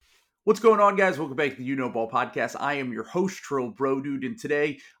What's going on, guys? Welcome back to the You Know Ball podcast. I am your host, Trill Bro Dude, and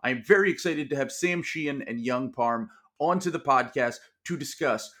today I am very excited to have Sam Sheehan and Young Parm onto the podcast to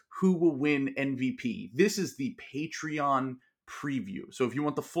discuss who will win MVP. This is the Patreon preview. So if you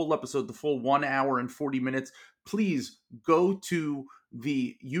want the full episode, the full 1 hour and 40 minutes, please go to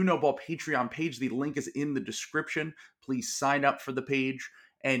the You Know Ball Patreon page. The link is in the description. Please sign up for the page,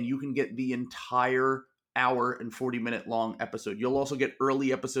 and you can get the entire hour and 40-minute long episode. You'll also get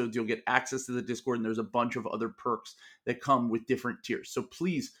early episodes. You'll get access to the Discord, and there's a bunch of other perks that come with different tiers. So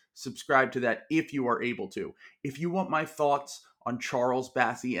please subscribe to that if you are able to. If you want my thoughts on Charles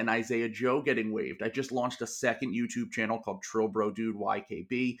Bassey and Isaiah Joe getting waived, I just launched a second YouTube channel called Trill Bro Dude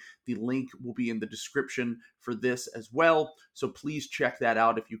YKB. The link will be in the description for this as well. So please check that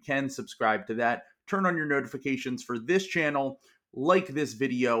out. If you can, subscribe to that. Turn on your notifications for this channel. Like this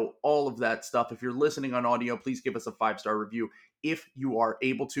video, all of that stuff. If you're listening on audio, please give us a 5-star review if you are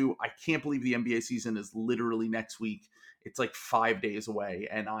able to. I can't believe the NBA season is literally next week. It's like 5 days away,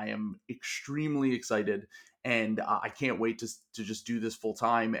 and I am extremely excited, and I can't wait to just do this full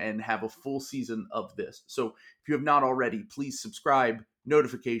time and have a full season of this. So if you have not already, please subscribe,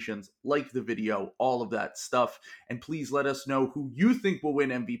 notifications, like the video, all of that stuff, and please let us know who you think will win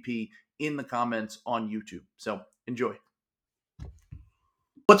MVP in the comments on YouTube. So enjoy.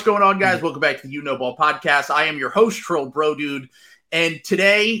 What's going on, guys? Welcome back to the You Know Ball podcast. I am your host, Trill Bro Dude, and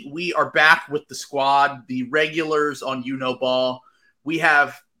today we are back with the squad, the regulars on You Know Ball. We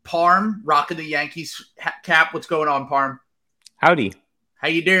have Parm rocking the Yankees cap. What's going on, Parm? Howdy. How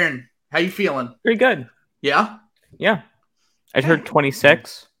you doing? How you feeling? Pretty good. Yeah? Yeah. I heard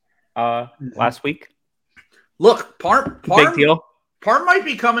 26 last week. Look, Parm, Big deal. Parm might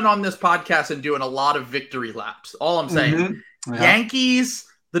be coming on this podcast and doing a lot of victory laps. All I'm saying. Mm-hmm. Yeah. Yankees,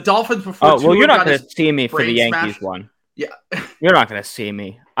 the Dolphins before. Oh, well, you're not going to see me for the Yankees one. Yeah. You're not going to see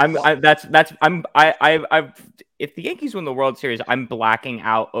me. If the Yankees win the World Series, I'm blacking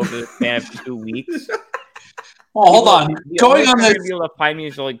out over the span of 2 weeks. Well, hold on. Going on this, you'll find me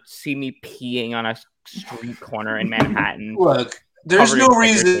is like see me peeing on a street corner in Manhattan. Look, there's no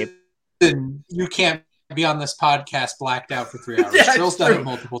reason you can't be on this podcast blacked out for 3 hours. Yeah, Phil's done it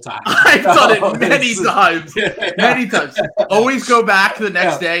multiple times. I've done it many times. Many times. Always go back the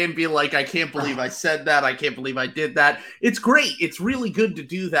next day and be like, I can't believe I said that. I can't believe I did that. It's great. It's really good to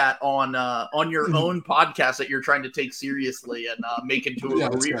do that on your own podcast that you're trying to take seriously and make into a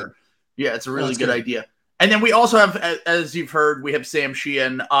career. Yeah, it's a really good idea. And then we also have, as you've heard, we have Sam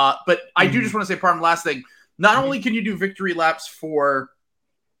Sheehan. But I do just want to say, Parm, last thing. Not only can you do victory laps for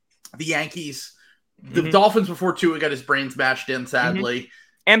the Yankees, the Dolphins before Tua got his brain smashed in, sadly.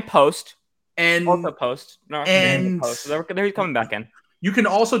 And post. And also post. No, and post. They're coming back in. You can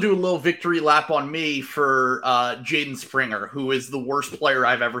also do a little victory lap on me for Jaden Springer, who is the worst player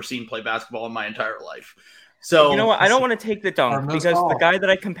I've ever seen play basketball in my entire life. So you know what? I don't want to take the dunk because the guy that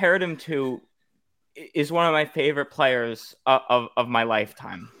I compared him to is one of my favorite players of my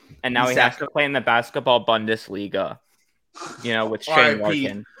lifetime. And now he has to play in the basketball Bundesliga, with Shane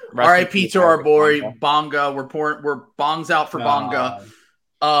Larkin. R.I.P. to our boy Bonga. We're bongs out for Bonga.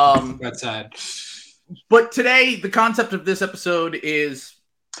 That's sad. But today, the concept of this episode is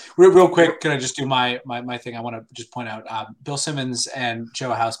real quick. Can I just do my thing? I want to just point out Bill Simmons and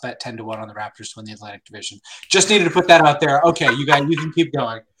Joe House bet 10-1 on the Raptors to win the Atlantic Division. Just needed to put that out there. Okay, you guys, you can keep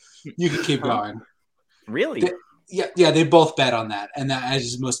going. You can keep going. Really? Yeah, they both bet on that, and that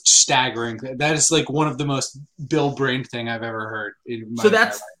is the most staggering. That is like one of the most Bill-brained thing I've ever heard. So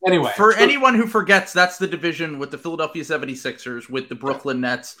that's anyway. For anyone who forgets, that's the division with the Philadelphia 76ers, with the Brooklyn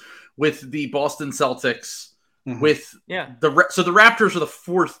Nets, with the Boston Celtics, with the Raptors are the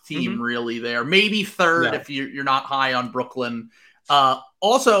fourth team really there, maybe third if you're not high on Brooklyn.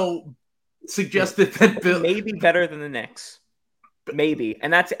 Also suggested that Bill maybe better than the Knicks. Maybe,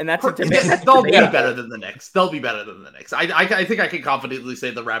 and that's they'll be better than the Knicks. They'll be better than the Knicks. I think I can confidently say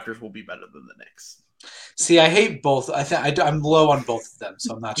the Raptors will be better than the Knicks. See, I hate both. I'm low on both of them,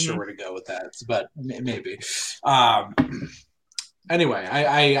 so I'm not sure where to go with that. But maybe. Anyway,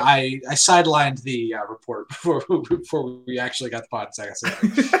 I sidelined the report before we actually got the pod.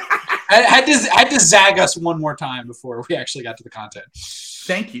 I had to zag us one more time before we actually got to the content.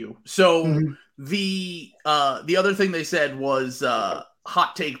 Thank you. So the other thing they said was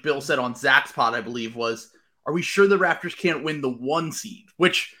hot take Bill said on Zach's pod, I believe, was, are we sure the Raptors can't win the 1 seed?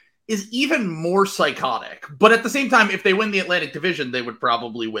 Which is even more psychotic. But at the same time, if they win the Atlantic Division, they would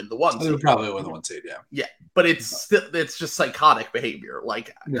probably win the 1 seed. They would probably win the 1 seed, yeah. Yeah, but it's just psychotic behavior.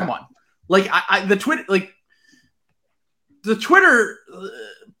 Like, come on. Like, the Twitter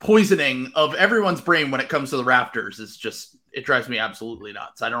poisoning of everyone's brain when it comes to the Raptors is just it drives me absolutely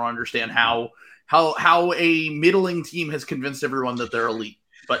nuts. I don't understand how a middling team has convinced everyone that they're elite.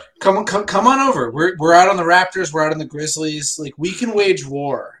 But come on over. We're out on the Raptors. We're out on the Grizzlies. Like, we can wage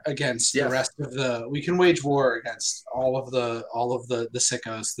war against the rest of the. We can wage war against all of the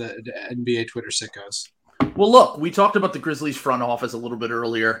sickos, the NBA Twitter sickos. Well, look, we talked about the Grizzlies front office a little bit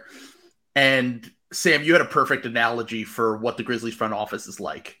earlier, and Sam, you had a perfect analogy for what the Grizzlies front office is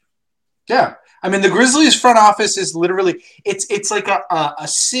like. Yeah, I mean, the Grizzlies front office is literally it's like a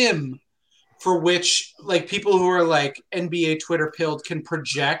sim for which, like, people who are like NBA Twitter pilled can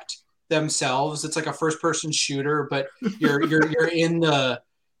project themselves. It's like a first person shooter, but you're in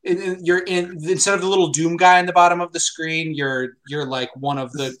instead of the little Doom guy in the bottom of the screen, you're like one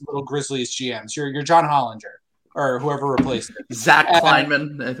of the little Grizzlies GMs. You're John Hollinger or whoever replaced it. Zach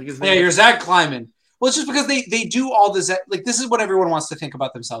Kleiman, I think his name. Yeah, you're Zach Kleiman. Well, it's just because they do all this. Like, this is what everyone wants to think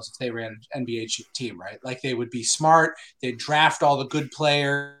about themselves if they ran an NBA team, right? Like, they would be smart. They'd draft all the good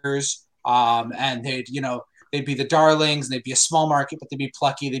players. And they'd be the darlings, and they'd be a small market, but they'd be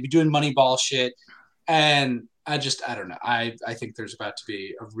plucky. They'd be doing Moneyball shit. And I don't know. I think there's about to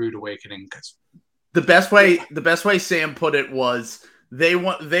be a rude awakening. Because the best way Sam put it was they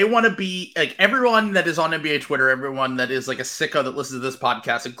want to be like everyone that is on NBA Twitter, everyone that is like a sicko that listens to this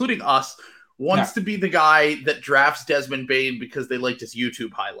podcast, including us, wants to be the guy that drafts Desmond Bane because they liked his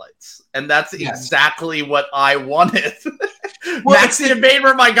YouTube highlights. And that's exactly what I wanted. Well, Maxey and Bane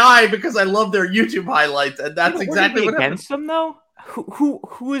were my guy because I love their YouTube highlights, and that's exactly what against them though. Who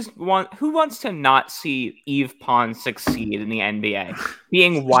wants to not see Yves Pons succeed in the NBA,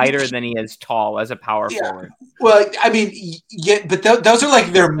 being wider than he is tall as a power forward? Well, I mean, but those are like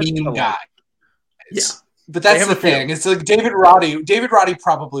their meme guys. Yeah. But that's the thing. It's like David Roddy. David Roddy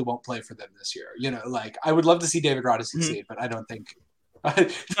probably won't play for them this year. Like, I would love to see David Roddy succeed, but I don't think.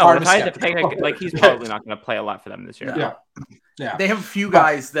 If I had to pick, like, he's probably not going to play a lot for them this year. Yeah. They have a few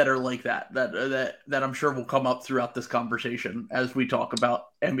guys that are like that I'm sure will come up throughout this conversation as we talk about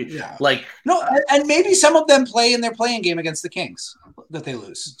NBA. Yeah. Like, no, and maybe some of them play in their playing game against the Kings that they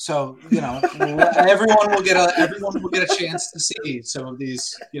lose. So everyone will get a chance to see some of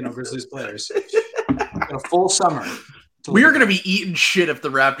these Grizzlies players. A full summer. We are going to be eating shit if the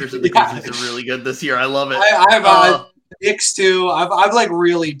Raptors and the Grizzlies are really good this year. I love it. I have Knicks too. I'm like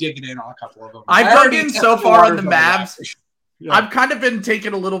really digging in on a couple of them. I've dug in so far on the Mavs. Yeah. I've kind of been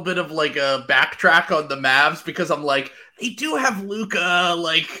taking a little bit of like a backtrack on the Mavs because I'm like, they do have Luka.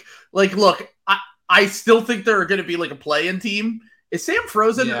 Like, look, I still think they're going to be like a play-in team. Is Sam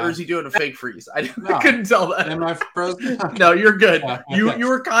frozen or is he doing a fake freeze? I couldn't tell that. Am I frozen? Okay. No, you're good. Yeah, okay. You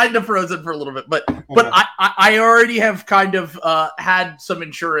were kind of frozen for a little bit, but I already have kind of had some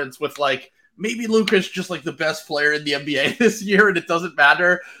insurance with like maybe Luka's just like the best player in the NBA this year, and it doesn't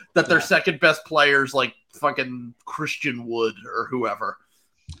matter that their second best player's like fucking Christian Wood or whoever.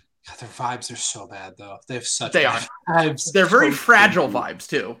 God, their vibes are so bad though. They have such vibes. They're very fragile vibes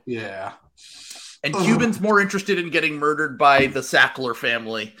too. Yeah. And Cuban's more interested in getting murdered by the Sackler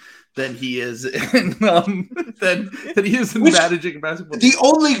family than he is in managing basketball. The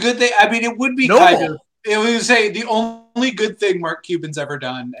only good thing, I mean, it would be kind of. It would say the only good thing Mark Cuban's ever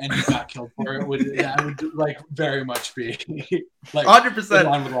done, and he got killed for it, would like very much be like 100% in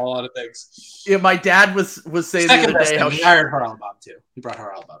line with a lot of things. Yeah, my dad was saying the other day how he hired Haralabob too. He brought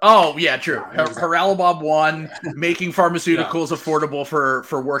Haralabob. Oh yeah, true. Haralabob won, making pharmaceuticals affordable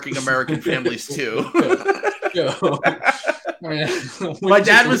for working American families too. My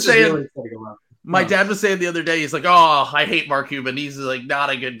dad was saying. My dad was saying the other day, he's like, "Oh, I hate Mark Cuban. He's like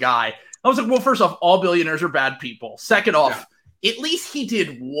not a good guy." I was like, well, first off, all billionaires are bad people. Second off, at least he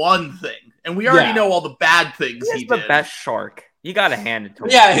did one thing. And we already know all the bad things he did. He's the best shark. You got to hand it to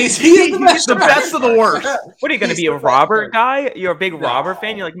him. Yeah, he's the best of the worst. What are you going to be, a Robert guy? You're a big Robert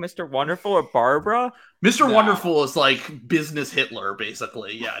fan? You're like Mr. Wonderful or Barbara? Mr. Wonderful is like business Hitler,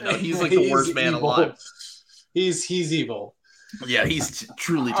 basically. Yeah, no, he's like the worst man alive. He's evil. Yeah, he's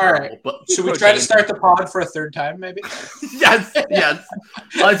truly terrible. Right. But should we try to start the pod for a third time, maybe? yes. It's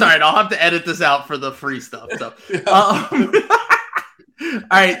all right. I'll have to edit this out for the free stuff. So, all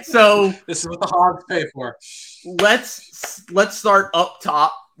right. So this is what the hogs pay for. Let's start up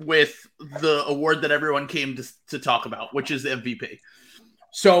top with the award that everyone came to talk about, which is the MVP.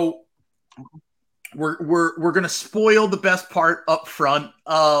 So we're gonna spoil the best part up front.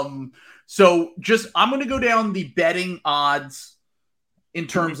 So I'm going to go down the betting odds in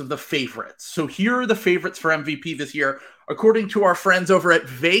terms of the favorites. So here are the favorites for MVP this year, according to our friends over at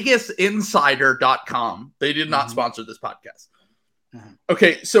VegasInsider.com. They did not sponsor this podcast.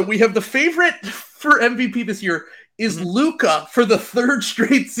 Okay, so we have the favorite for MVP this year is Luka for the third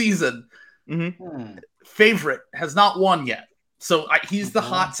straight season. favorite, has not won yet. So he's the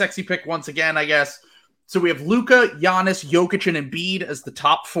hot, sexy pick once again, I guess. So we have Luka, Giannis, Jokic, and Embiid as the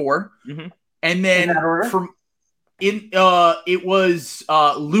top four. Mm-hmm. And then it was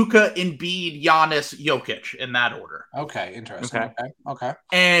Luka, Embiid, Giannis, Jokic in that order. Okay, interesting. Okay.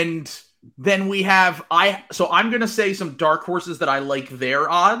 And then we have I'm going to say some dark horses that I like their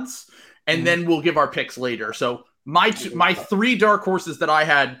odds, and then we'll give our picks later. So my three dark horses that I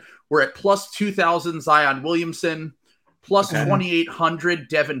had were at plus 2,000 Zion Williamson, plus 2,800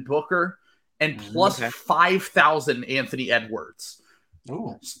 Devin Booker, and plus 5,000 Anthony Edwards.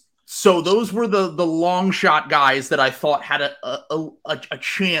 Ooh. So those were the long shot guys that I thought had a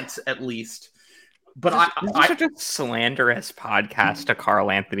chance at least. But this is such a slanderous podcast to Karl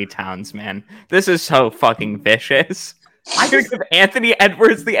Anthony Towns, man. This is so fucking vicious. I could give Anthony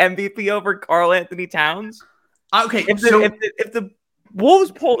Edwards the MVP over Karl Anthony Towns. Okay, if the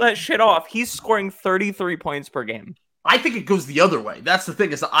Wolves pull that shit off, he's scoring 33 points per game. I think it goes the other way. That's the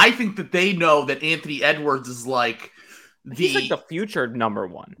thing, is I think that they know that Anthony Edwards is like he's like the future number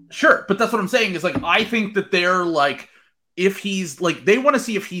one. Sure, but that's what I'm saying is like I think that they're like if he's like they want to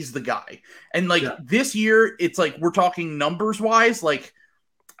see if he's the guy. And like this year, it's like we're talking numbers wise, like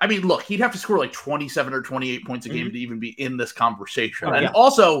I mean, look, he'd have to score like 27 or 28 points a game to even be in this conversation. And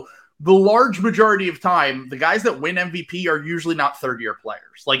also, the large majority of time, the guys that win MVP are usually not third-year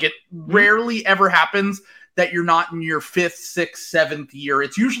players. Like, it rarely ever happens that you're not in your fifth, sixth, seventh year.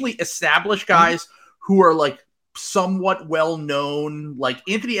 It's usually established guys who are, like, somewhat well-known. Like,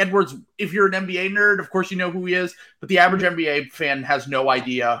 Anthony Edwards, if you're an NBA nerd, of course you know who he is, but the average NBA fan has no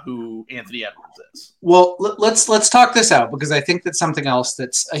idea who Anthony Edwards is. Well, let's talk this out, because I think that's something else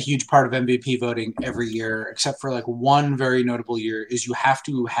that's a huge part of MVP voting every year, except for like one very notable year, is you have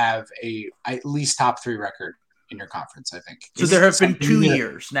to have a at least top 3 record in your conference, I think. So there have been 2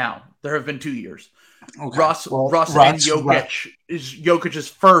 years now. There have been 2 years. Okay. Russ and Jokic is Jokic's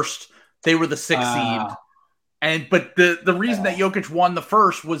first. They were the 6th seed. But the reason that Jokic won the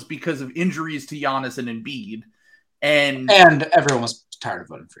first was because of injuries to Giannis and Embiid. And everyone was tired of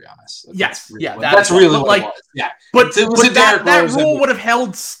voting for Giannis. That's really what it was. Yeah. But that rule MVP. would have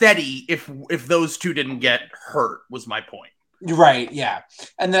held steady if those two didn't get hurt, was my point. Right, yeah.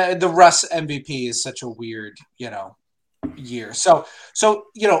 And the Russ MVP is such a weird, year. So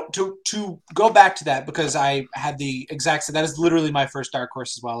to go back to that, because I had the exact, that is literally my first dark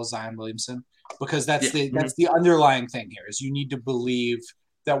horse as well as Zion Williamson, because that's the underlying thing here, is you need to believe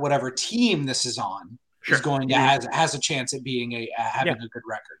that whatever team this is on is going to has a chance at being having a good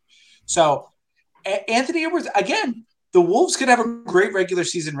record. So Anthony Edwards, again, the Wolves could have a great regular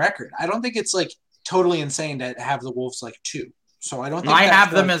season record. I don't think it's like totally insane to have the Wolves like 2. So I don't think I have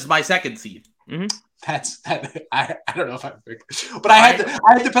them as my 2nd seed. Mm-hmm. I don't know if I'm big, but I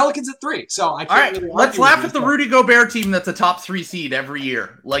had the Pelicans at 3. So I can't. All right, let's laugh at the Rudy Gobert team that's a top 3 seed every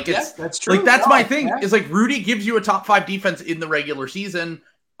year. Like that's true. Like that's my thing. Is like Rudy gives you a top 5 defense in the regular season.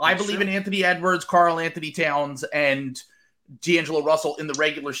 I believe in Anthony Edwards, Karl Anthony Towns, and D'Angelo Russell in the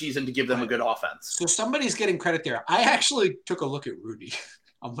regular season to give them a good offense. So somebody's getting credit there. I actually took a look at Rudy.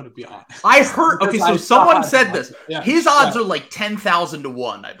 I'm going to be honest. I heard. Okay, so someone said this. Yeah. His odds are like 10,000 to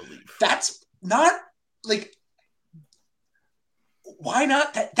 1, I believe. That's not like. Why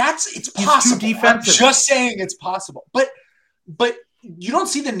not? It's possible. I'm just saying it's possible. But you don't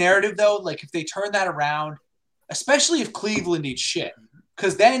see the narrative though. Like if they turn that around, especially if Cleveland eats shit,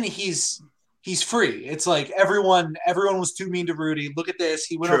 because then he's free. It's like everyone was too mean to Rudy. Look at this.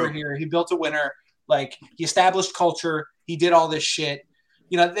 He went over here. He built a winner. Like he established culture. He did all this shit.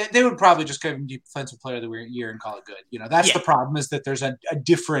 They would probably just give him defensive player of the year and call it good. That's the problem, is that there's a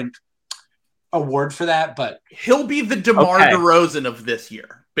different award for that, but he'll be the DeMar DeRozan of this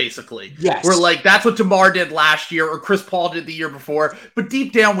year, basically. Yes. We're like, that's what DeMar did last year, or Chris Paul did the year before, but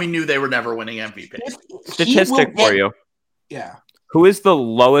deep down we knew they were never winning MVP. Statistic for you. Yeah. Who is the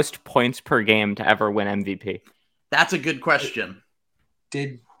lowest points per game to ever win MVP? That's a good question.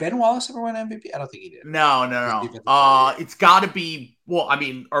 Did Ben Wallace ever win MVP? I don't think he did. No. It's got to be, well, I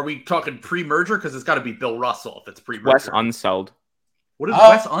mean, are we talking pre-merger? Because it's got to be Bill Russell if it's pre-merger. Wes Unseld. What did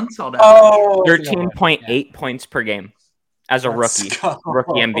Wes Unseld have? 13.8 points per game as a rookie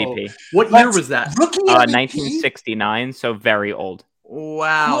MVP. What year was that? 1969, so very old.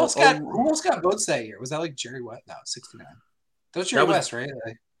 Wow. Who else got votes that year? Was that like Jerry West? No, 69. That was Jerry West, right?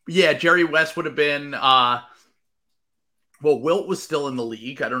 Yeah, Jerry West would have been well, Wilt was still in the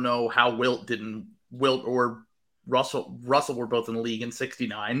league. I don't know how Wilt or Russell were both in the league in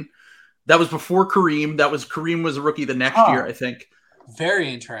 69. That was before Kareem. Kareem was a rookie the next year, I think.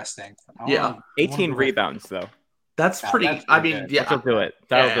 Very interesting. 18 rebounds though. That's pretty. I mean, good. That'll do it.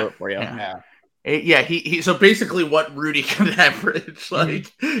 That'll do it for you. Yeah. Yeah, he so basically what Rudy can average,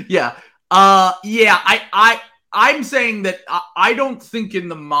 like, yeah. Yeah, I'm saying that I don't think in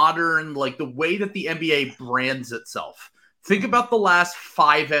the modern, like, the way that the NBA brands itself, think about the last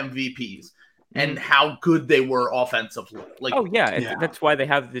 5 MVPs and how good they were offensively. Like, that's why they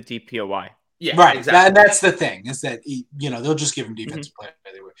have the DPOY. Yeah, right. Exactly. That's the thing, is that they'll just give him defensive player.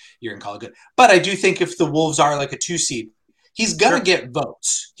 You're gonna call it good. But I do think if the Wolves are like a 2 seed, he's gonna get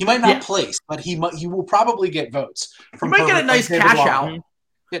votes. He might not place, but he will probably get votes. He might get a nice cash out.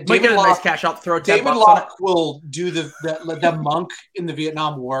 Yeah, might get a nice cash out. Throw $10 David on it. Locke will do the monk in the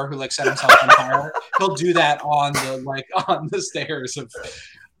Vietnam War who like set himself on fire. He'll do that on the stairs of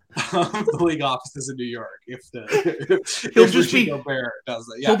the league offices in New York. He'll just be Gobert does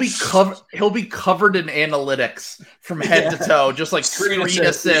that. Yeah. He'll be covered in analytics from head to toe, just like screen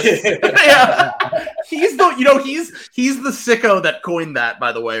assist. Yeah. He's the he's the sicko that coined that,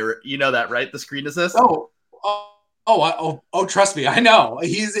 by the way. You know that, right? The screen assist. Trust me, I know.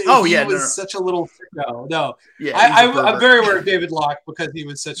 He was such a little sicko. No, yeah, I'm very aware of David Locke because he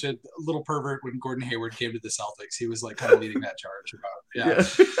was such a little pervert when Gordon Hayward came to the Celtics. He was like kind of leading that charge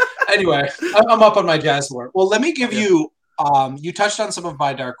Anyway, I'm up on my Jazz lore. Well, let me give you. You touched on some of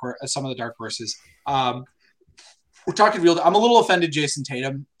the dark horses. We're talking real. I'm a little offended. Jason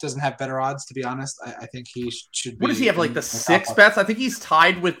Tatum doesn't have better odds, to be honest. I think he should be. What does he have? Like the 6 best? I think he's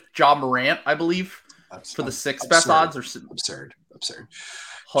tied with Ja Morant, I believe. For the 6 best odds, or absurd.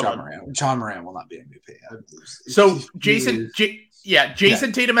 John Moran will not be MVP. So Jason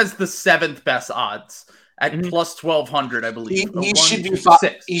Tatum has the 7th best odds at plus 1,200, I believe. He should be 5.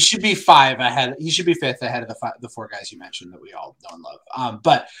 He should be 5 ahead. He should be 5th ahead of the 4 guys you mentioned that we all know and love.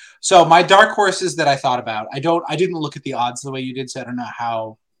 But so my dark horses that I thought about, I didn't look at the odds the way you did, so I don't know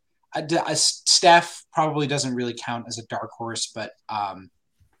how. Steph probably doesn't really count as a dark horse, but.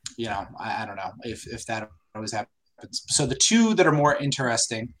 I don't know if that always happens. So the 2 that are more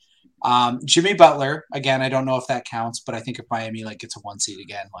interesting, Jimmy Butler, again, I don't know if that counts, but I think if Miami gets a 1 seed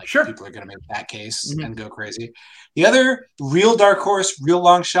again, people are going to make that case and go crazy. The other real dark horse, real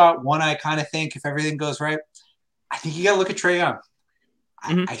long shot, one I kind of think if everything goes right, I think you got to look at Trae Young.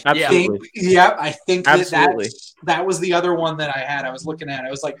 I think that was the other one that I had. I was looking at. I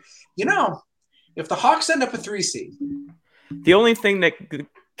was like, if the Hawks end up a 3 seed, the only thing that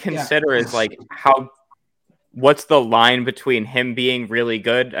consider is what's the line between him being really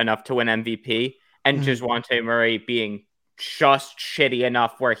good enough to win MVP and DeJounte Murray being just shitty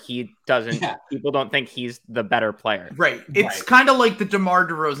enough where people don't think he's the better player. Right. It's kind of like the DeMar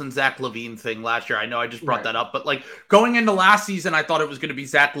DeRozan, Zach LaVine thing last year. I know I just brought that up, but going into last season, I thought it was going to be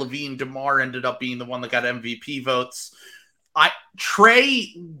Zach LaVine. DeMar ended up being the one that got MVP votes.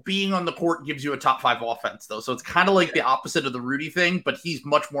 Trae being on the court gives you a top 5 offense, though, so it's kind of like the opposite of the Rudy thing, but he's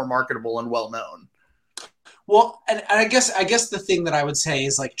much more marketable and well known. Well, and I guess the thing that I would say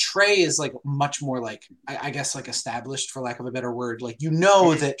is Trae is much more established, for lack of a better word. That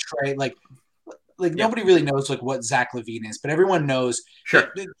Trae nobody really knows what Zach LaVine is, but everyone knows.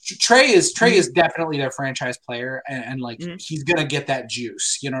 Sure, Trae is definitely their franchise player, and he's gonna get that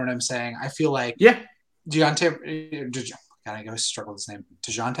juice. You know what I'm saying? I feel like God, I always struggle with his name.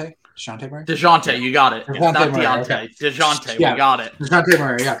 DeJounte Murray? DeJounte, you got it. It's not Deontay. Okay. DeJounte, we got it. DeJounte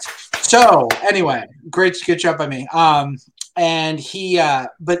Murray, yeah. So, anyway, good job by me. And he,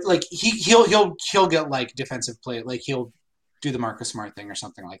 but he'll get defensive play. He'll do the Marcus Smart thing or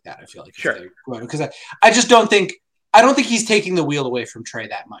something like that. I feel like. Sure. Because I just don't think he's taking the wheel away from Trae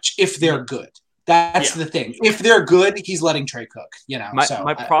that much if they're good. That's the thing. If they're good, he's letting Trae cook.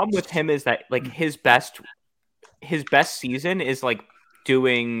 My problem with him is that his best season is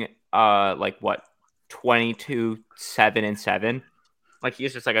doing 22, 7 and 7.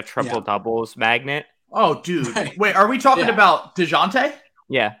 He's just a triple doubles magnet. Oh, dude! Right. Wait, are we talking about DeJounte?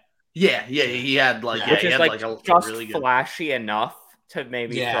 Yeah. He had which is just really good, flashy enough to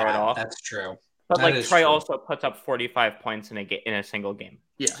maybe throw it off. That's true. But Trae also puts up 45 points in a single game.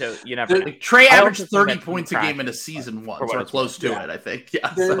 Yeah. So you never know. Trae averaged 30 points a game in a season once, or close to it, I think.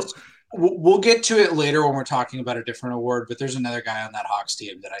 Yeah. We'll get to it later when we're talking about a different award, but there's another guy on that Hawks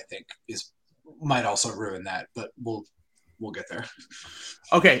team that I think might also ruin that, but we'll get there.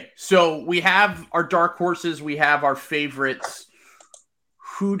 Okay, so we have our dark horses, we have our favorites.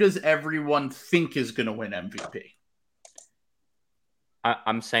 Who does everyone think is going to win MVP?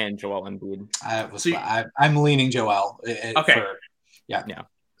 I'm saying Joel Embiid. I'm leaning Joel. Okay. Yeah.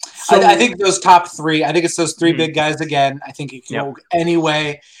 So I think those top 3. I think it's those 3 big guys again. I think it can go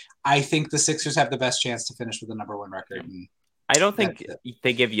anyway. I think the Sixers have the best chance to finish with the number 1 record. I don't think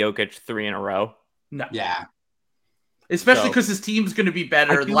they give Jokic 3 in a row. No. Yeah. especially because his team's going to be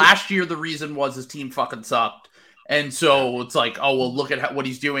better. Last year, the reason was his team fucking sucked. And so it's like, oh, well, look at what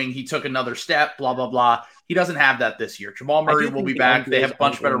he's doing. He took another step, blah, blah, blah. He doesn't have that this year. Jamal Murray will be back. They have a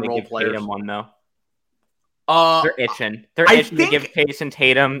bunch better role players. Tatum one, though. They're itching. They're itching to give Jason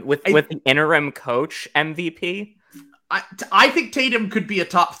Tatum with the interim coach MVP. I think Tatum could be a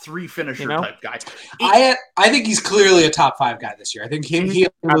top 3 finisher type guy. I think he's clearly a top 5 guy this year. I think he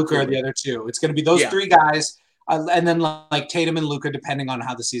and Luka are the other two. It's going to be those 3 guys. And then like Tatum and Luka, depending on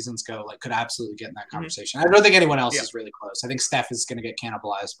how the seasons go, like could absolutely get in that conversation. I don't think anyone else is really close. I think Steph is going to get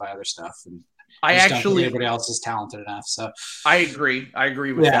cannibalized by other stuff, and don't think everybody else is talented enough. So I agree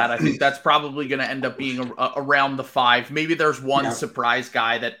with that. I think that's probably going to end up being around the 5. Maybe there's one surprise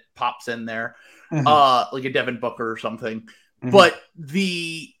guy that pops in there, like a Devin Booker or something. But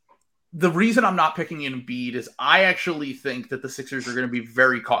the reason I'm not picking Embiid is I actually think that the Sixers are going to be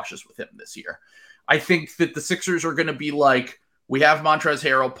very cautious with him this year. I think that the Sixers are going to be like, we have Montrezl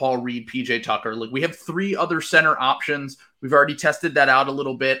Harrell, Paul Reed, PJ Tucker. Like we have 3 other center options. We've already tested that out a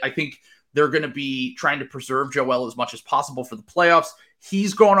little bit. I think they're going to be trying to preserve Joel as much as possible for the playoffs.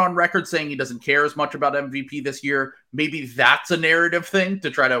 He's going on record saying he doesn't care as much about MVP this year. Maybe that's a narrative thing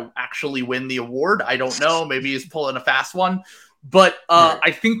to try to actually win the award. I don't know. Maybe he's pulling a fast one. But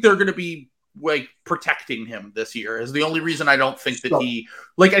I think they're going to be like protecting him this year is the only reason I don't think that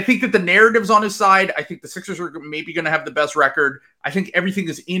I think that the narrative's on his side. I think the Sixers are maybe going to have the best record. I think everything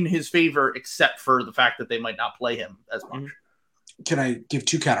is in his favor except for the fact that they might not play him as much. Can I give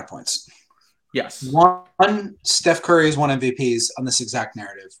 2 counterpoints? Yes. One, Steph Curry is won MVPs on this exact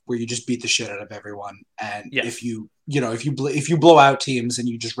narrative where you just beat the shit out of everyone. And if you blow out teams and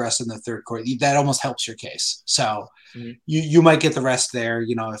you just rest in the third quarter, that almost helps your case. So you might get the rest there.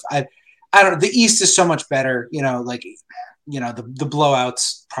 If I don't know. The East is so much better, the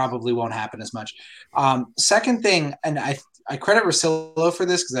blowouts probably won't happen as much. Second thing, and I credit Russillo for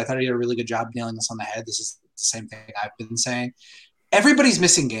this because I thought he did a really good job nailing this on the head. This is the same thing I've been saying. Everybody's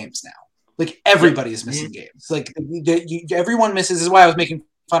missing games now. Like everybody is missing games. Like everyone misses. This is why I was making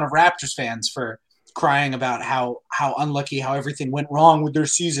fun of Raptors fans for crying about how unlucky, how everything went wrong with their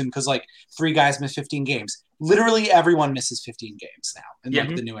season because like 3 guys missed 15 games. Literally everyone misses 15 games now in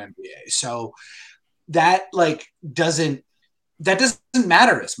like the new NBA. So that doesn't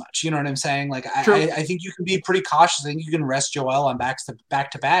matter as much. You know what I'm saying? Like I think you can be pretty cautious. I think you can rest Joel on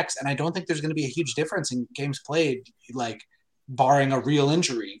back-to-backs, and I don't think there's going to be a huge difference in games played, like barring a real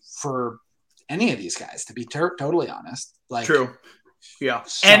injury for any of these guys. To be totally honest, true. Yeah,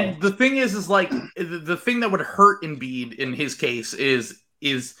 so. And the thing is like the thing that would hurt Embiid in his case is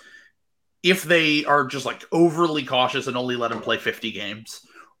if they are just like overly cautious and only let him play 50 games,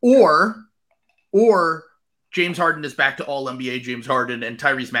 or James Harden is back to all NBA James Harden and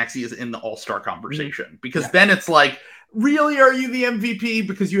Tyrese Maxey is in the all-star conversation because then it's like, really, are you the MVP?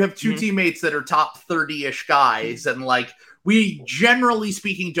 Because you have 2 teammates that are top 30-ish guys and like, we generally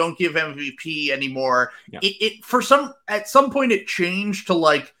speaking don't give MVP anymore. It at some point it changed to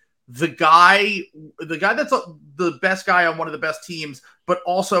like the guy that's the best guy on one of the best teams, but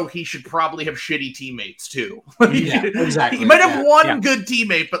also he should probably have shitty teammates too. Exactly. He might have one good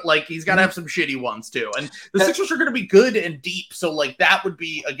teammate, but like he's got to have some shitty ones too. And the Sixers are going to be good and deep, so like that would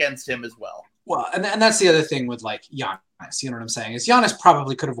be against him as well. Well, and that's the other thing with like Giannis. You know what I'm saying? Is Giannis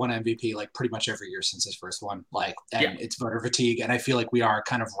probably could have won MVP like pretty much every year since his first one. It's voter fatigue, and I feel like we are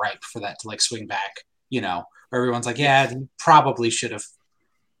kind of ripe for that to like swing back. Where everyone's like, yeah, he probably should have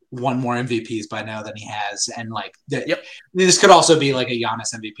won more MVPs by now than he has, and like this could also be like a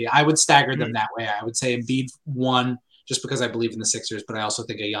Giannis MVP. I would stagger them that way. I would say Embiid won just because I believe in the Sixers, but I also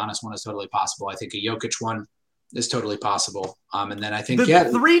think a Giannis one is totally possible. I think a Jokic one is totally possible. And then I think the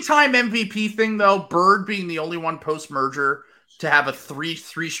 3-time MVP thing though, Bird being the only one post-merger to have a three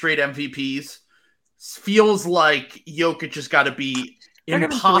straight MVPs feels like Jokic has got to be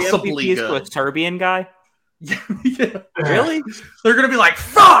impossibly good. To a Serbian guy? Yeah. Really? They're going to be like,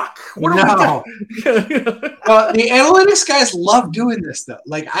 fuck! What are we doing? The analytics guys love doing this, though.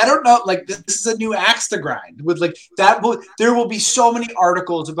 Like, I don't know. Like, this is a new axe to grind. With like that, there will be so many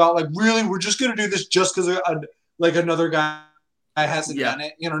articles about like, really, we're just going to do this just because like another guy hasn't done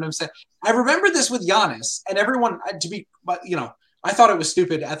it. You know what I'm saying? I remember this with Giannis, and everyone I thought it was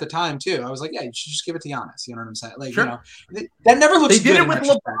stupid at the time too. I was like, yeah, you should just give it to Giannis. You know what I'm saying? Like, that never looks good. They did it with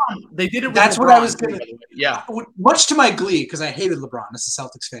LeBron. They did it with That's LeBron. what I was going to. Yeah. Much to my glee, because I hated LeBron as a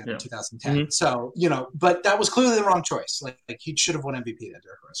Celtics fan in 2010. So, but that was clearly the wrong choice. Like he should have won MVP that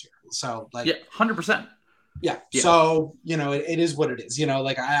first year. So, like, 100%. Yeah. So, it is what it is.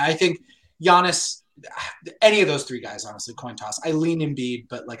 Like I think Giannis any of those three guys, honestly, coin toss. I lean Embiid,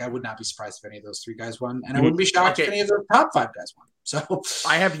 but like I would not be surprised if any of those three guys won, and I wouldn't be shocked if any of the top 5 guys won. So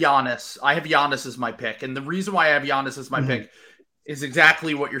I have Giannis. I have Giannis as my pick, and the reason why I have Giannis as my pick is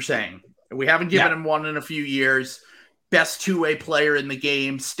exactly what you're saying. We haven't given him one in a few years. Best two-way player in the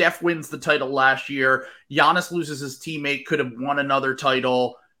game. Steph wins the title last year. Giannis loses his teammate, could have won another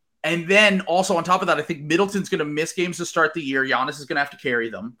title. And then also on top of that, I think Middleton's going to miss games to start the year. Giannis is going to have to carry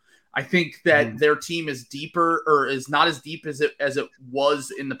them. I think that their team is deeper, or is not as deep as it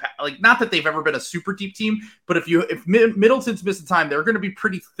was in the past. Like, not that they've ever been a super deep team, but if Middleton's missing time, they're going to be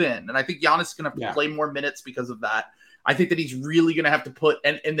pretty thin. And I think Giannis is going to have to play more minutes because of that. I think that he's really going to have to put,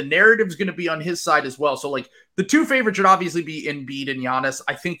 and the narrative's going to be on his side as well. So, like, the two favorites should obviously be Embiid and Giannis.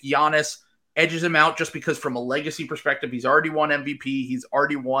 I think Giannis edges him out just because from a legacy perspective, he's already won MVP. He's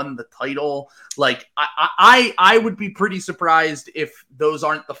already won the title. Like, I would be pretty surprised if those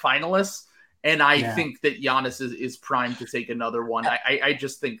aren't the finalists. And I think that Giannis is primed to take another one. I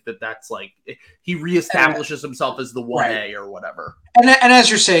just think that that's like he reestablishes himself as the 1A or whatever. And as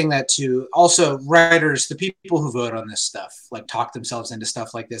you're saying that too, also writers, the people who vote on this stuff, like talk themselves into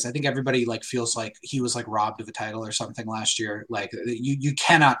stuff like this. I think everybody like feels like he was like robbed of a title or something last year. Like you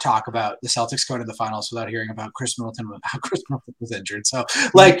cannot talk about the Celtics going to the finals without hearing about Chris Middleton, how Chris Middleton was injured. So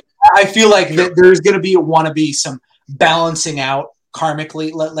like I feel like that there's going to want to be some balancing out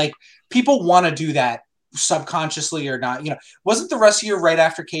karmically, like. People want to do that subconsciously or not. Wasn't the rest of the year right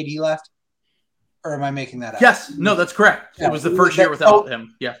after KD left? Or am I making that up? Yes. No, that's correct. Yeah. It was the first year without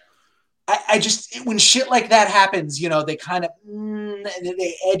him. Yeah. I just, when shit like that happens, they kind of,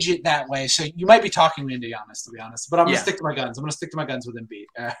 they edge it that way. So you might be talking me into Giannis, to be honest. But I'm going to stick to my guns. I'm going to stick to my guns with Embiid.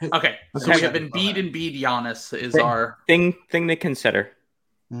 Okay. So we have Embiid, Giannis is our... Thing to consider.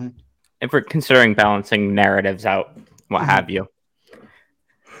 Mm-hmm. If we're considering balancing narratives out, what have you.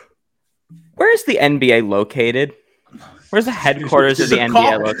 Where is the NBA located? Where's the headquarters of the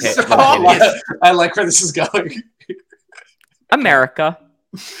NBA located? I like where this is going. America.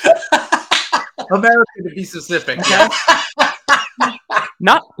 America, to be specific. Okay?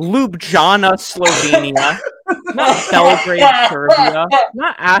 Not Ljubljana, Slovenia. Not Belgrade, Serbia.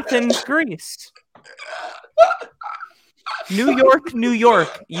 Not Athens, Greece. New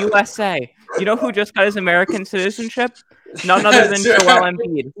York, USA. You know who just got his American citizenship? None other than Joel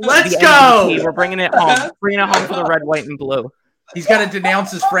Embiid. Let's go! MVP. We're bringing it home. Bringing it home for the red, white, and blue. He's got to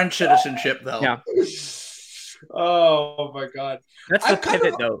denounce his French citizenship, though. Yeah. Oh, my God. That's the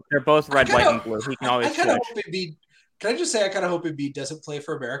pivot, though. They're both red, white, and blue. He can always switch. Can I just say I kind of hope Embiid doesn't play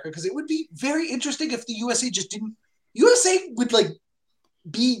for America? Because it would be very interesting if the USA just didn't... USA would, like,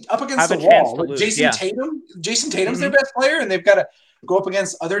 be up against the wall. Like Jason Tatum's their best player, and they've got to go up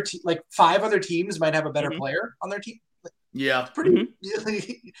against other 5 other teams might have a better player on their team. Yeah. It's pretty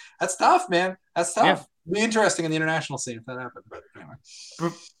that's tough, man. That's tough. Yeah. Be interesting in the international scene if that happened. But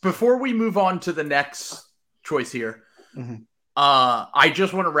anyway. Before we move on to the next choice here, I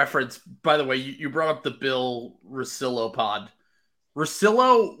just want to reference, by the way, you brought up the Bill Russillo pod.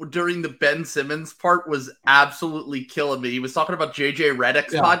 Russillo during the Ben Simmons part was absolutely killing me. He was talking about JJ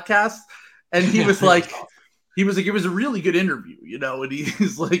Redick's podcast, and he was like, it was a really good interview, and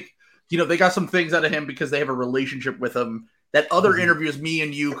he's like, they got some things out of him because they have a relationship with him that other interviews me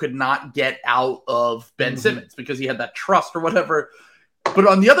and you could not get out of Ben Simmons because he had that trust or whatever. But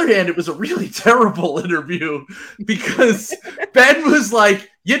on the other hand, it was a really terrible interview because Ben was like,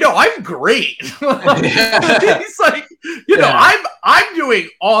 I'm great. He's like, I'm doing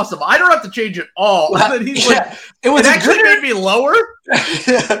awesome. I don't have to change it all. And then he's like, it actually made me lower.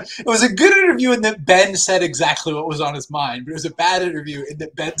 It was a good interview in that Ben said exactly what was on his mind, but it was a bad interview in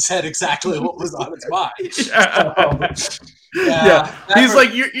that Ben said exactly what was on his mind. He's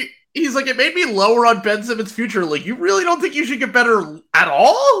like, he's like, it made me lower on Ben Simmons' future. Like, you really don't think you should get better at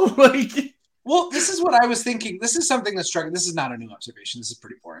all? Like, well, this is what I was thinking. This is something that struck. This is not a new observation. This is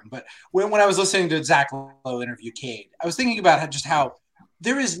pretty boring. But when I was listening to Zach Lowe interview Cade, I was thinking about how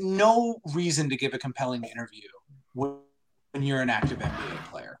there is no reason to give a compelling interview when you're an active NBA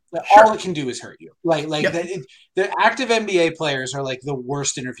player. All it can do is hurt you. The active NBA players are like the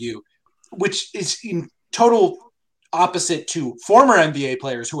worst interview, which is in total opposite to former NBA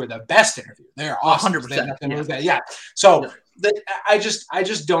players who are the best interview. They're awesome. 100%. Yeah. So I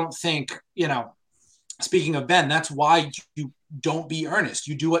just don't think, speaking of Ben, that's why you don't be earnest.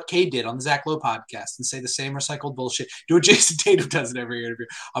 You do what Cade did on the Zach Lowe podcast and say the same recycled bullshit. Do what Jason Tatum does in every interview.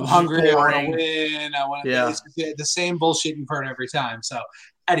 I'm hungry. I want to win. I want to the same bullshit you've heard every time. So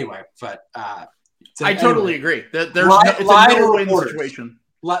anyway, but I totally agree. It's a no-win situation.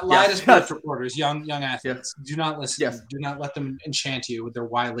 Lie to sports reporters, young athletes. Do not listen. Do not let them enchant you with their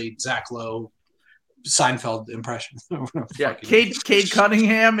wily Zach Lowe Seinfeld impression. Yeah, Cade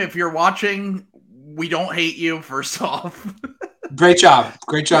Cunningham, if you're watching, we don't hate you. First off, great job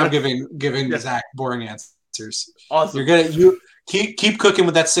giving Zach boring answers. Awesome. You keep cooking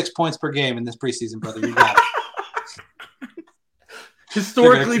with that 6 points per game in this preseason, brother. You got it.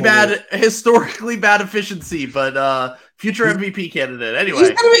 Historically bad efficiency, but future MVP candidate.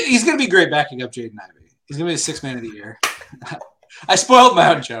 Anyway, he's gonna be great backing up Jaden Ivey. He's gonna be the 6th man of the year. I spoiled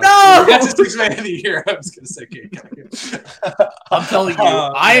my own joke. No, that's the 6th man of the year. I was gonna say I'm telling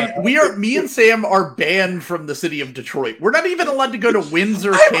you, me and Sam are banned from the city of Detroit. We're not even allowed to go to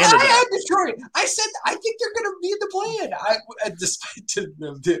Windsor, Canada. I had Detroit. I said I think they're gonna be in the play-in.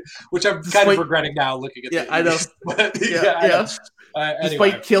 Despite which I'm kind of regretting now looking at. Yeah, I know. But, yeah.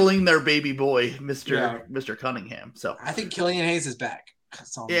 Despite anyway. killing their baby boy, Mr. Cunningham. So I think Killian Hayes is back.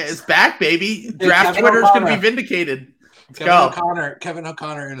 It's back, baby. Draft Twitter's going to be vindicated. Kevin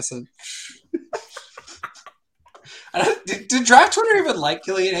O'Connor, innocent. Did Draft Twitter even like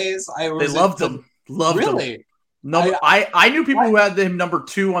Killian Hayes? They loved him. Really? Him. I knew people who had him number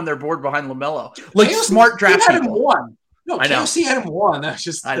 2 on their board behind LaMelo. Like KOC, smart draft people. Had him 1. No, KOC had him 1. That was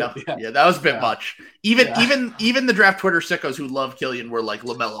just. I know. Yeah, that was a bit much. Even the draft Twitter sickos who love Killian were like,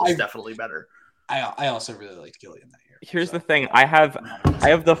 LaMelo's definitely better. I also really liked Killian that year. Here's the thing. I have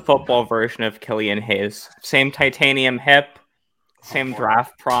the football version of Killian Hayes. Same titanium hip, same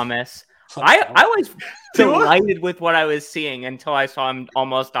draft promise. I was delighted with what I was seeing until I saw him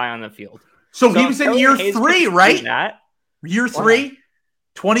almost die on the field. So he was in year 3, right? Year 3,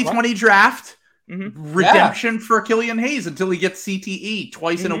 2020 draft. Mm-hmm. Redemption for Killian Hayes until he gets CTE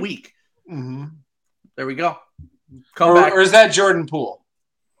twice in a week. Mm-hmm. There we go. Come back. Or is that Jordan Poole?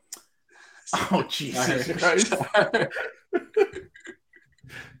 Oh, Jesus Christ.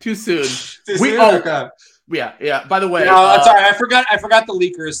 Too soon. Yeah. By the way, sorry, I forgot the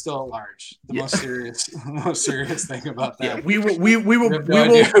leaker is still at large. The most serious thing about that. Yeah, we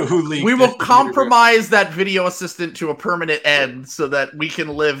will compromise that video assistant to a permanent end so that we can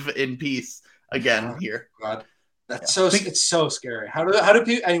live in peace again here. God. That's it's so scary. How do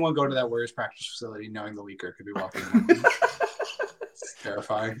anyone go to that Warriors practice facility knowing the leaker could be walking in? It's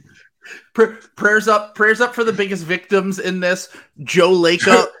terrifying. Prayers up for the biggest victims in this. Joe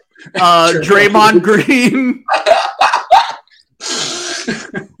Lacob, Draymond Green.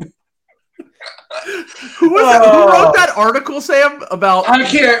 Who wrote that article, Sam? About I don't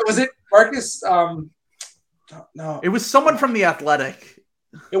care. Was it Marcus? No, it was someone from The Athletic.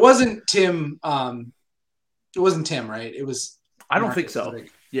 It wasn't Tim. It wasn't Tim, right? It was. I don't Marcus, think so.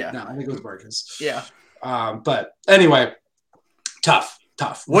 Yeah, no, I think it was Marcus. Yeah. But anyway, tough.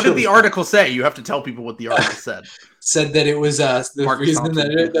 What did the article say? You have to tell people what the article said. Said that it was the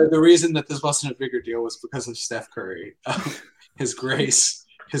reason that this wasn't a bigger deal was because of Steph Curry, his grace,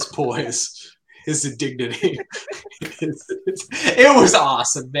 his poise, his dignity. It was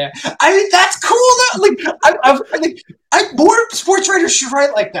awesome, man. I mean, that's cool. More sports writers should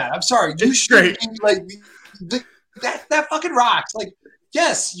write like that. I'm sorry, you should that fucking rocks. Like.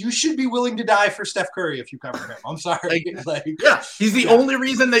 Yes, you should be willing to die for Steph Curry if you cover him. I'm sorry. He's the only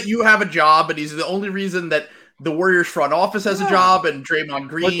reason that you have a job, and he's the only reason that the Warriors front office has a job, and Draymond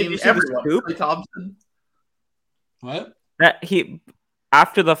Green, everyone. Klay Thompson. What?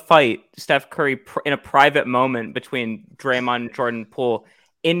 After the fight, Steph Curry, in a private moment between Draymond and Jordan Poole,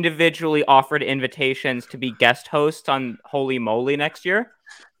 individually offered invitations to be guest hosts on Holy Moly next year,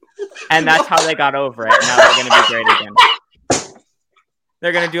 and that's how they got over it. Now they're going to be great again.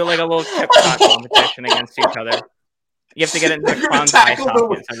 They're going to do like a little tip shot competition against each other. You have to get it in the clown's eye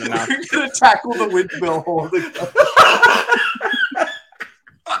socket in the mouth. You're going to tackle the windmill holding up.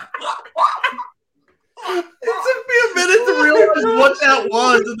 It took me a minute to realize what that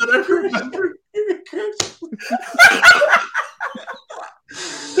was, and then I remembered.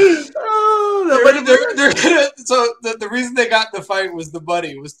 The reason they got in the fight was the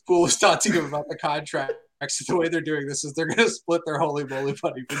money. Poole was talking to him about the contract. So the way they're doing this is they're going to split their holy moly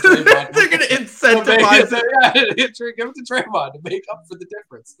money. They're going to incentivize it. Give it to Draymond to make up for the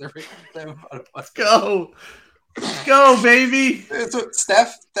difference. Let's go. Let's go, baby.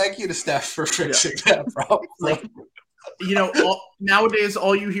 Steph, thank you to Steph for fixing that problem. Nowadays,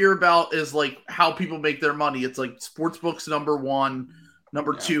 all you hear about is like how people make their money. It's like sportsbooks number 1,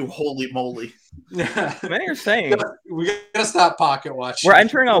 number 2, holy moly. What you're saying? We gotta stop pocket watching. We're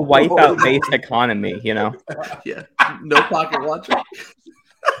entering a wipeout-based economy, Yeah, no pocket watching.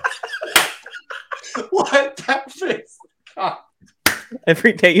 What that face? God.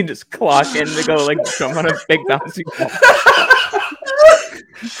 Every day you just clock in to go like jump on a big bouncy ball.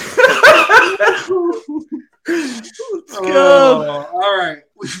 Let's go. All right.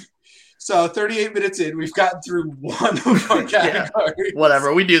 So 38 minutes in, we've gotten through one of our categories.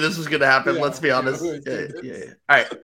 Whatever. We knew this was going to happen. Let's be honest. Yeah. All right.